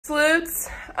Salutes,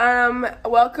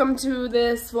 welcome to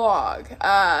this vlog.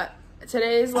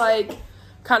 Today's like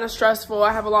kind of stressful.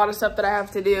 I have a lot of stuff that I have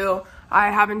to do.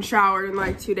 I haven't showered in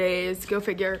like 2 days. Go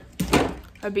figure.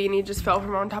 A beanie just fell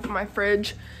from on top of my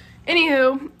fridge.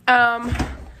 Anywho,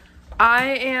 I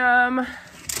am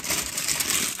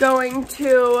going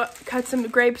to cut some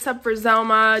grapes up for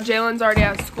Zelma. Jalen's already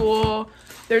at school.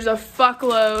 There's a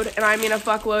fuckload, and I mean a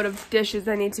fuckload of dishes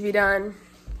that need to be done.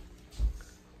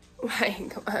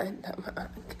 Like, what the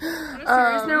fuck?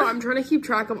 Serious now, I'm trying to keep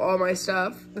track of all my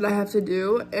stuff that I have to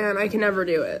do, and I can never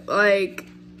do it. Like,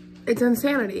 it's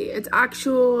insanity. It's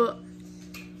actual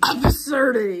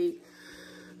absurdity.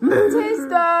 It is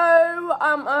though.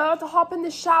 I'm about to hop in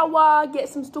the shower, get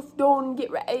some stuff done,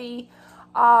 get ready.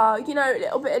 You know, a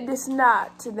little bit of this and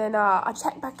that, and then I'll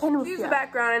check back in with you. Use the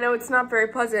background. I know it's not very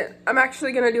pleasant. I'm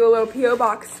actually gonna do a little P.O.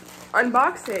 box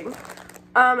unboxing.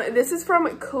 This is from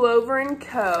Clover &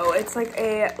 Co. It's like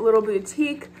a little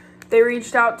boutique. They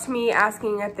reached out to me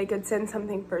asking if they could send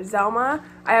something for Zelma.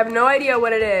 I have no idea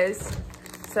what it is,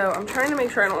 so I'm trying to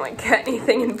make sure I don't like get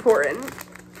anything important.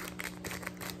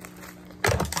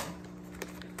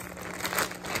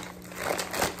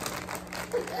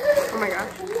 Oh my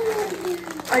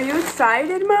gosh. Are you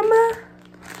excited, Mama?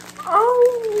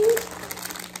 Oh.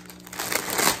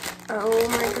 Oh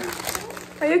my god.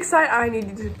 Are you excited? I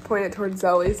need you to point it towards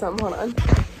Zelly, so hold on.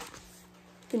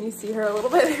 Can you see her a little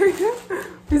bit? There we go.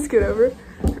 Just get over.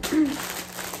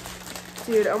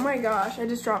 Dude, oh my gosh. I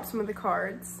just dropped some of the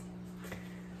cards.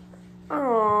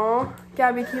 Oh,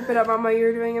 Gabby, keep it up, Mama.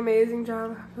 You're doing an amazing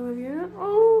job. Olivia.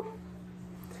 Oh.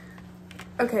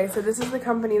 Okay, so this is the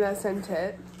company that sent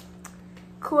it.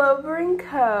 Clover &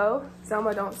 Co.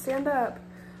 Zelma, don't stand up.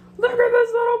 Look at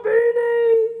this little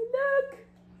beanie. Look.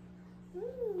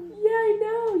 Yeah, I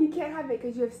know. You can't have it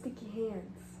because you have sticky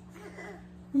hands.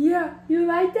 Yeah, you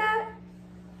like that?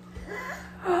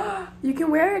 You can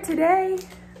wear it today.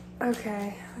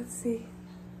 Okay, let's see.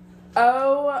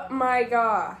 Oh my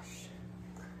gosh.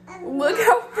 Look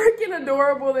how freaking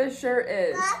adorable this shirt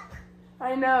is.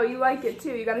 I know, you like it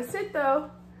too. You gotta sit though.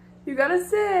 You gotta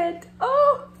sit.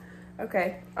 Oh.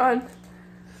 Okay, on.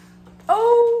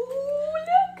 Oh,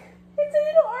 look. It's a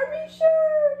little army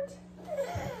shirt.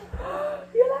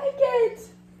 You like it?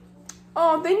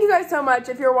 Oh, thank you guys so much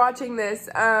if you're watching this.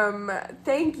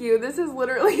 Thank you. This is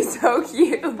literally so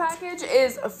cute. This package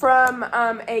is from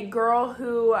a girl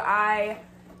who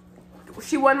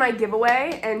she won my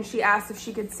giveaway, and she asked if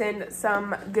she could send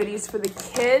some goodies for the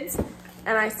kids,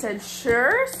 and I said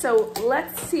sure. So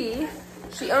let's see.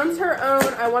 She owns her own,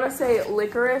 I want to say,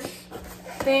 licorice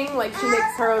thing. Like, she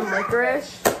makes her own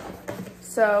licorice.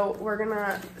 So we're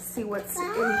gonna see what's in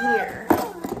here.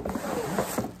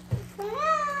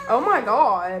 Oh my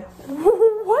god.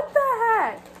 What the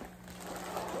heck?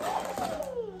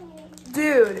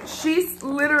 Dude, she's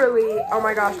literally, oh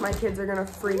my gosh, my kids are gonna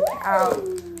freak out.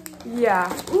 Yeah.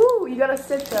 Ooh, you gotta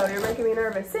sit though. You're making me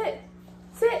nervous. Sit.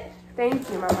 Sit. Thank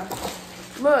you, Mama.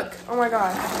 Look. Oh my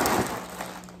gosh.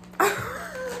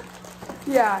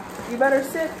 Yeah, you better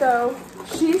sit though.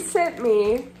 She sent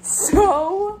me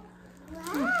so...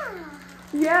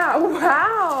 Yeah,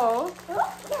 wow.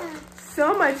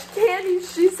 So much candy.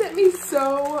 She sent me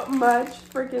so much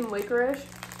freaking licorice.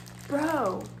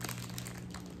 Bro,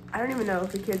 I don't even know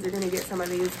if the kids are gonna get some of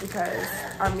these because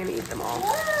I'm gonna eat them all.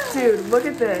 Dude, look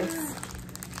at this.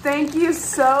 Thank you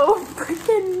so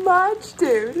freaking much,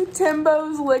 dude.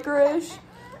 Timbo's licorice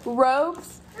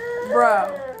ropes.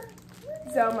 Bro.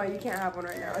 Zelma, you can't have one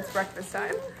right now. It's breakfast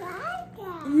time.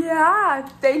 Yeah,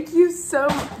 thank you so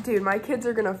much. Dude, my kids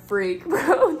are gonna freak,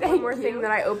 bro. One more thing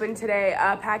that I opened today,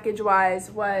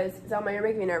 package-wise, was, Zelma, you're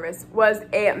making me nervous, was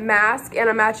a mask and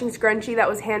a matching scrunchie that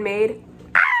was handmade.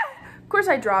 Ah! Of course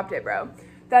I dropped it, bro.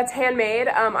 That's handmade.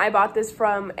 I bought this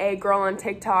from a girl on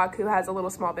TikTok who has a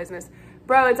little small business.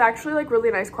 Bro, it's actually like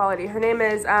really nice quality. Her name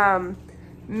is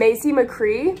Macy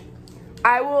McCree.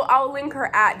 I'll link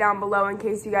her down below in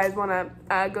case you guys wanna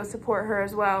go support her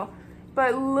as well.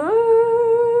 But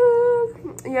look,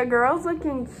 your girl's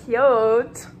looking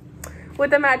cute with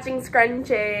the matching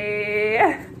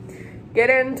scrunchie. Get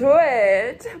into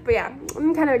it. But yeah,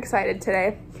 I'm kind of excited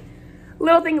today.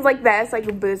 Little things like this,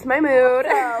 like, boost my mood.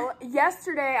 So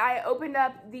yesterday I opened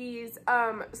up these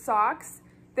socks.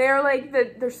 They're like,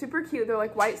 they're super cute. They're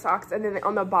like white socks, and then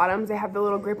on the bottoms they have the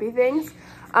little grippy things.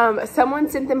 Someone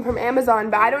sent them from Amazon,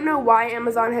 but I don't know why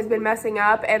Amazon has been messing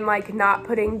up and like not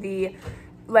putting the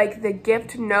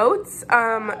gift notes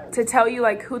to tell you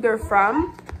like who they're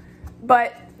from,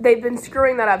 but they've been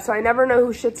screwing that up, so I never know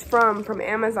who shit's from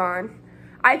Amazon.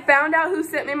 I found out who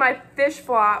sent me my fish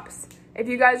flops, if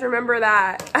you guys remember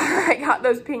that. I got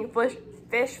those pink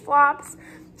fish flops.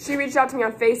 She reached out to me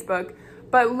on Facebook,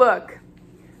 but look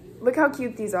how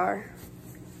cute these are.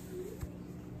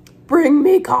 Bring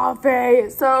me coffee.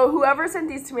 So whoever sent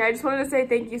these to me, I just wanted to say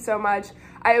thank you so much.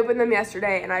 I opened them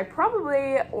yesterday and I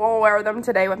probably will wear them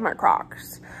today with my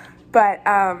Crocs. But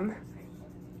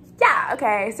yeah,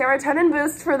 okay, serotonin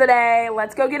boost for the day.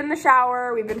 Let's go get in the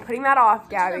shower. We've been putting that off,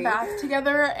 Gabby. We're bath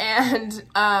together, and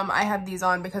I have these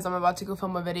on because I'm about to go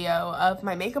film a video of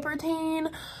my makeup routine,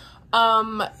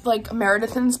 like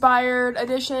Meredith inspired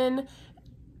edition.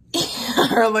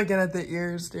 We're looking at the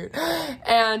ears, dude.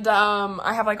 And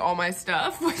I have like all my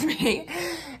stuff with me,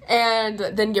 and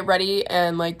then get ready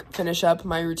and like finish up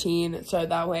my routine so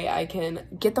that way I can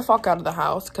get the fuck out of the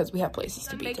house because we have places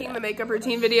to be today. Making the makeup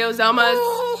routine video.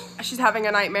 She's having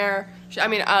a nightmare. Not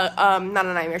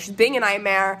a nightmare. She's being a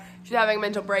nightmare. She's having a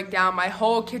mental breakdown. My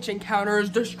whole kitchen counter is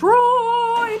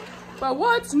destroyed. But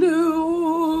what's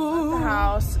new? The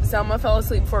house. Selma fell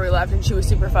asleep before we left and she was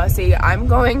super fussy. I'm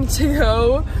going to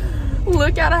go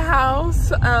look at a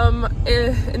house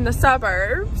in the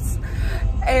suburbs.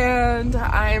 And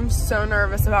I'm so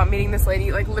nervous about meeting this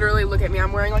lady. Like, literally, look at me.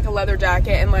 I'm wearing like a leather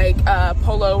jacket and like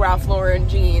polo Ralph Lauren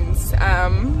jeans,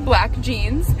 black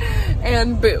jeans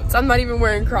and boots. I'm not even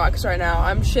wearing Crocs right now.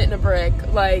 I'm shitting a brick.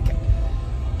 Like,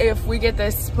 if we get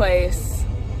this place,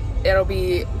 it'll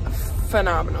be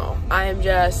phenomenal. I'm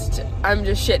just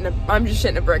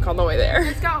shitting a brick on the way there.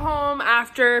 Just got home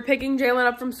after picking Jalen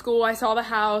up from school. I saw the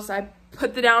house. I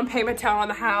put the down payment down on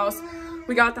the house.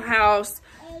 We got the house.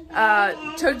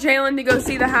 Took Jalen to go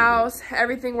see the house.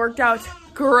 Everything worked out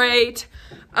great.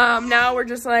 Now we're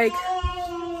just like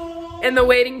in the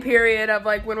waiting period of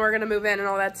like when we're gonna move in and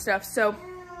all that stuff. So, your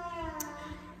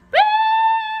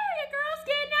girl's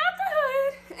getting out the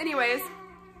hood. Anyways,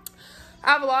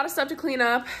 I have a lot of stuff to clean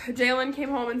up. Jalen came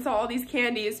home and saw all these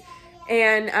candies,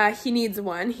 and he needs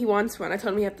one. He wants one. I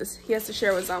told him he has to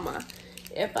share with Zelma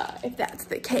if that's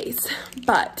the case.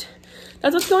 But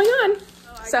that's what's going on.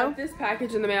 I got this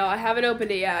package in the mail. I haven't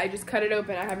opened it yet. I just cut it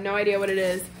open. I have no idea what it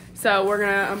is. So we're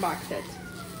gonna unbox it.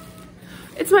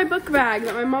 It's my book bag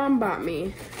that my mom bought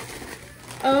me.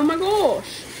 Oh my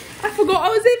gosh. I forgot I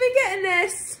was even getting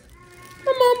this.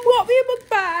 My mom bought me a book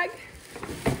bag.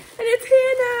 And it's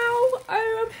here now.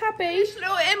 Oh, I'm happy. This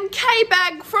little MK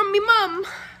bag from me mum.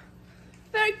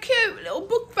 Very cute little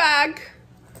book bag.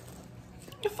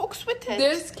 The fox with it.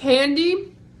 This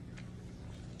candy,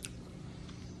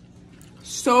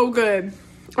 so good.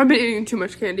 I've been eating too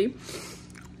much candy.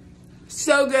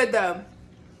 So good though.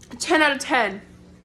 10 out of 10.